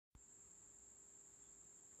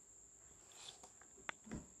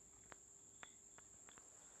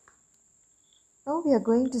Now we are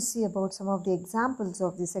going to see about some of the examples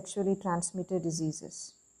of the sexually transmitted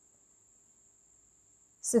diseases.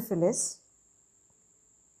 Syphilis.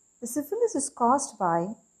 The syphilis is caused by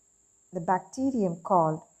the bacterium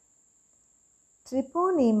called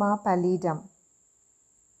Treponema pallidum,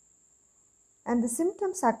 and the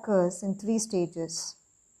symptoms occurs in 3 stages.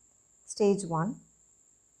 Stage 1,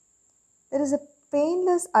 there is a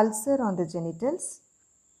painless ulcer on the genitals.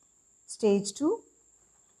 Stage 2,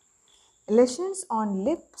 lesions on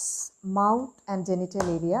lips, mouth and genital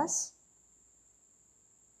areas,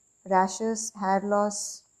 rashes, hair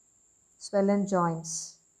loss, swollen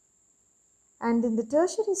joints. And in the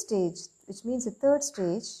tertiary stage, which means the 3rd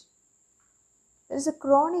stage, there is a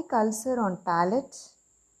chronic ulcer on palate,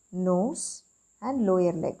 nose and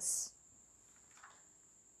lower legs.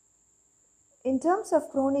 In terms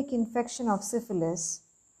of chronic infection of syphilis,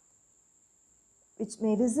 which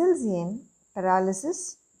may result in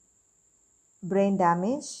paralysis, brain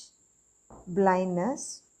damage,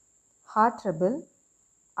 blindness, heart trouble,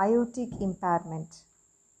 aortic impairment,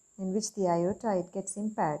 in which the aorta gets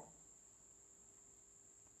impaired.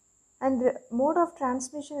 And the mode of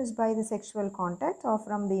transmission is by the sexual contact or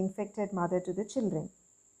from the infected mother to the children.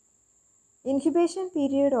 Incubation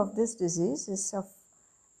period of this disease is of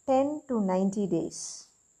 10 to 90 days.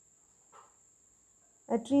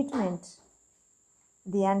 A treatment,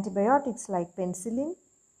 the antibiotics like penicillin,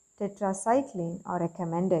 tetracycline are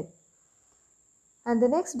recommended. And the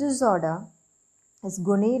next disorder is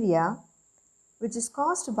gonorrhea, which is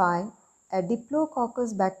caused by a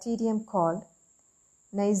diplococcus bacterium called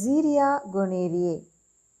Neisseria gonorrhoeae,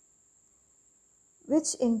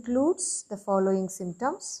 which includes the following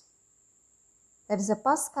symptoms. There is a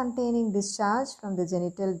pus containing discharge from the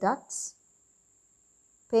genital ducts,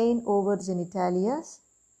 pain over genitalia,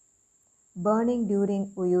 burning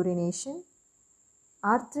during urination.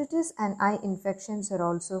 Arthritis and eye infections are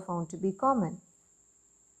also found to be common,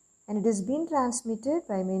 and it has been transmitted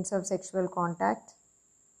by means of sexual contact,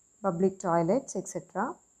 public toilets,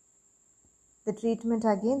 etc. The treatment,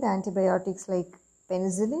 again, the antibiotics like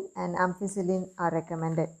penicillin and ampicillin are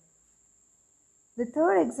recommended. The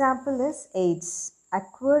 3rd example is AIDS,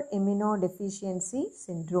 acquired immunodeficiency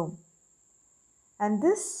syndrome, and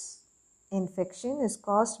this infection is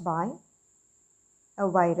caused by a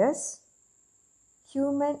virus,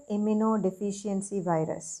 human immunodeficiency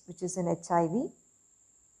virus, which is an HIV,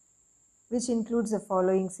 which includes the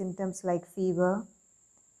following symptoms like fever,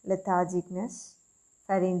 lethargicness,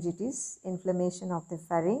 pharyngitis, inflammation of the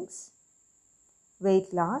pharynx,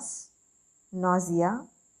 weight loss, nausea,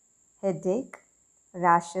 headache,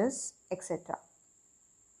 rashes, etc.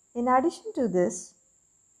 In addition to this,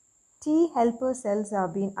 T helper cells are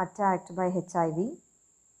being attacked by HIV.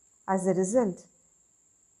 As a result,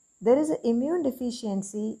 there is an immune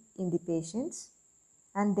deficiency in the patients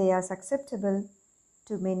and they are susceptible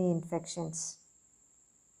to many infections.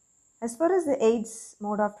 As far as the AIDS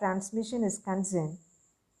mode of transmission is concerned,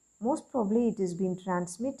 most probably it is being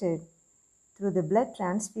transmitted through the blood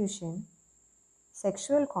transfusion,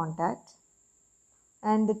 sexual contact,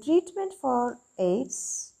 and the treatment for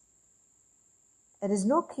AIDS. There is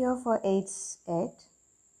no cure for AIDS yet,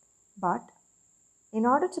 but in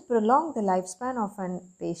order to prolong the lifespan of a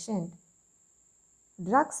patient,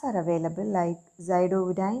 drugs are available like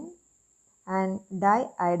zidovudine and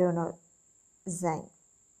diadenosine.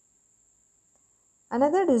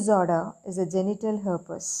 Another disorder is a genital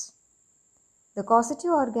herpes. The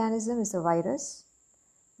causative organism is a virus,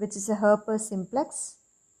 which is a herpes simplex.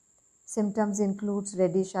 Symptoms include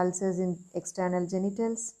reddish ulcers in external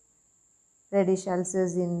genitals, reddish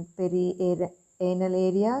ulcers in perianal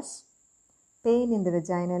areas, pain in the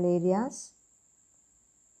vaginal areas,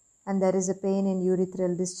 and there is a pain in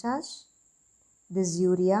urethral discharge,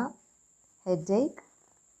 dysuria, headache,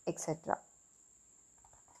 etc.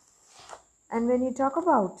 And when you talk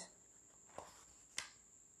about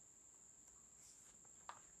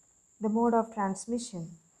the mode of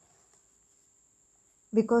transmission,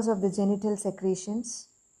 because of the genital secretions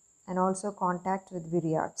and also contact with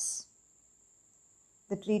virions.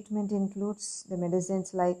 The treatment includes the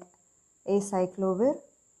medicines like acyclovir,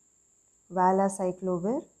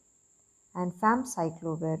 valacyclovir and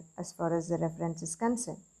famciclovir as far as the reference is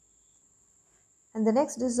concerned. And the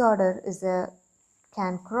next disorder is the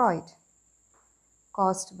chancroid,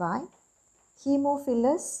 caused by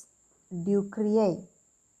Haemophilus ducreae,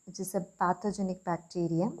 which is a pathogenic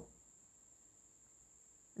bacterium.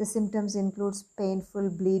 The symptoms include painful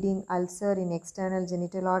bleeding ulcer in external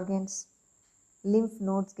genital organs, lymph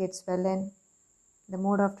nodes get swollen. The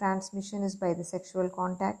mode of transmission is by the sexual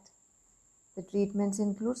contact. The treatments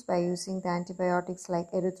includes by using the antibiotics like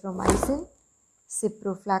erythromycin,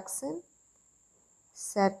 ciprofloxacin,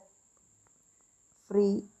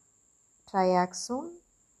 ceftriaxone,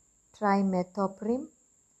 trimethoprim,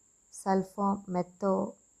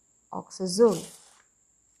 sulfamethoxazole.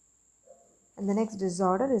 And the next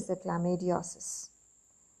disorder is the chlamydiosis.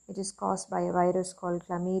 It is caused by a virus called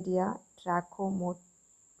Chlamydia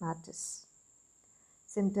trachomatis.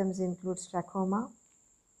 Symptoms include trachoma,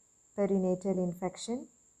 perinatal infection,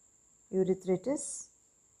 urethritis,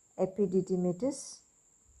 epididymitis,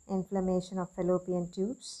 inflammation of fallopian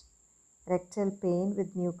tubes, rectal pain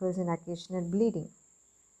with mucus and occasional bleeding.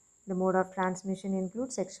 The mode of transmission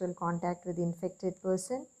includes sexual contact with the infected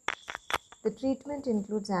person. The treatment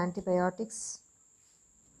includes antibiotics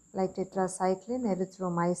like tetracycline,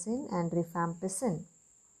 erythromycin, and rifampicin.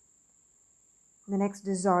 The next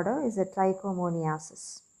disorder is the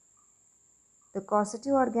trichomoniasis. The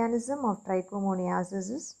causative organism of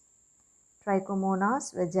trichomoniasis is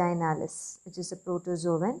Trichomonas vaginalis, which is a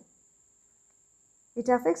protozoan. It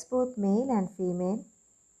affects both male and female.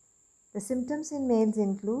 The symptoms in males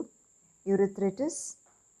include urethritis,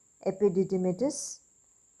 epididymitis,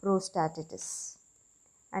 prostatitis.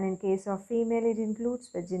 And in case of female, it includes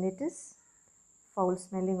vaginitis, foul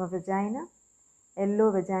smelling of vagina,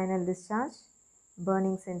 yellow vaginal discharge,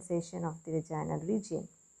 burning sensation of the vaginal region.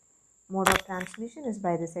 Mode of transmission is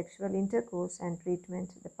by the sexual intercourse, and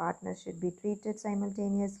treatment, the partners should be treated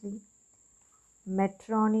simultaneously.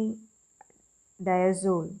 Metronidazole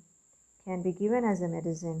can be given as a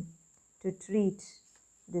medicine to treat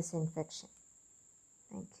this infection.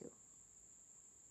 Thank you.